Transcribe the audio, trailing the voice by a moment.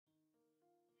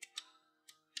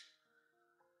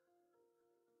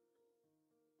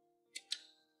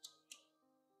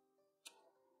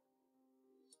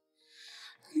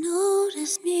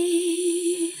Promise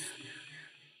me,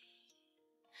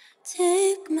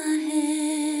 take my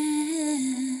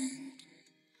hand.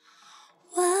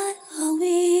 Why are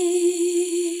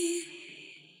we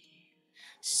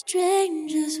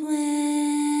strangers when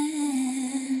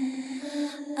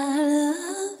our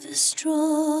love is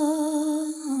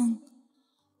strong?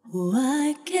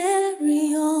 Why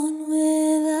carry on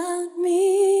without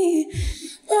me?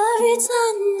 Every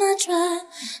time I try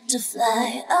to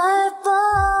fly, I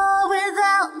fall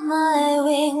without my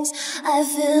wings. I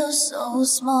feel so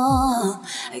small.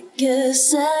 I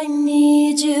guess I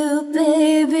need you,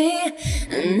 baby.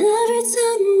 And every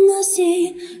time I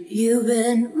see you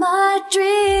in my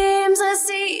dreams, I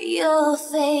see your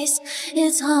face.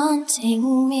 It's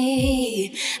haunting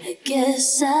me. I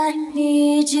guess I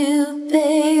need you,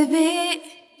 baby.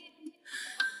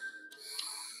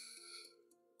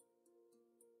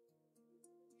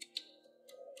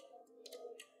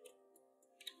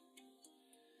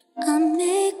 I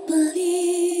make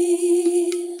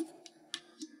believe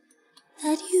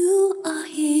that you are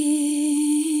here.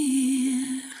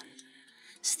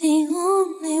 It's the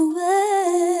only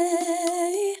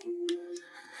way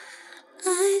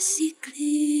I see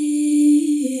clear.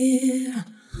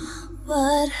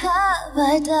 What have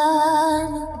I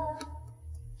done?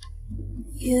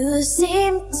 You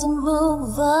seem to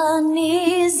move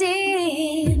uneasy,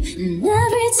 and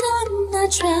every time I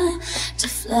try to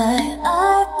fly,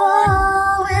 I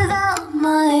fall without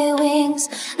my wings.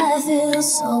 I feel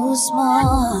so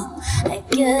small. I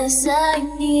guess I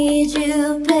need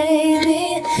you,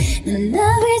 baby. And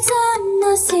every time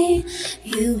I see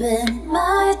you in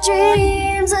my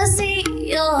dreams, I see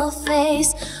your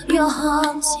face. You're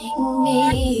haunting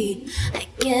me. I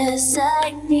guess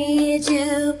I need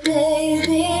you,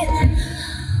 baby.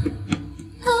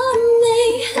 I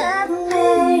may have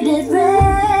made it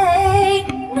rain.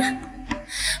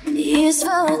 Please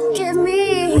forgive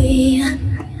me.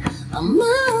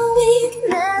 My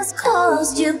weakness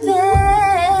caused you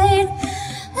pain,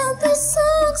 and the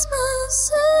songs must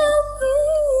serve you.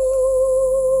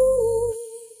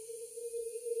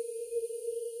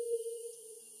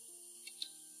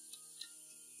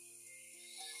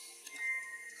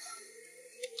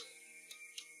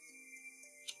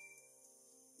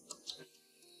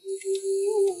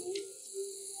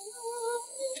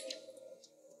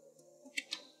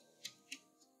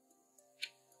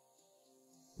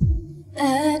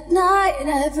 At night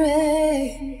I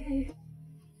pray,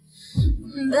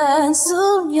 then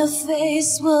soon your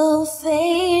face will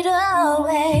fade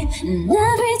away. And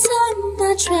every time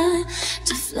I try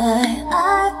to fly,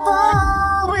 I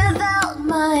fall without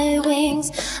my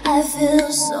wings. I feel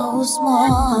so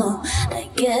small. I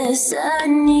guess I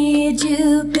need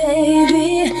you,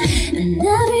 baby. And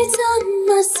every time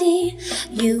I see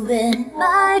you in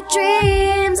my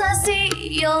dreams, I see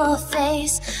your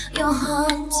face. You're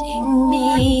haunting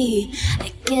me.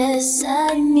 I guess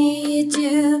I need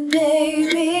you,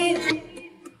 baby.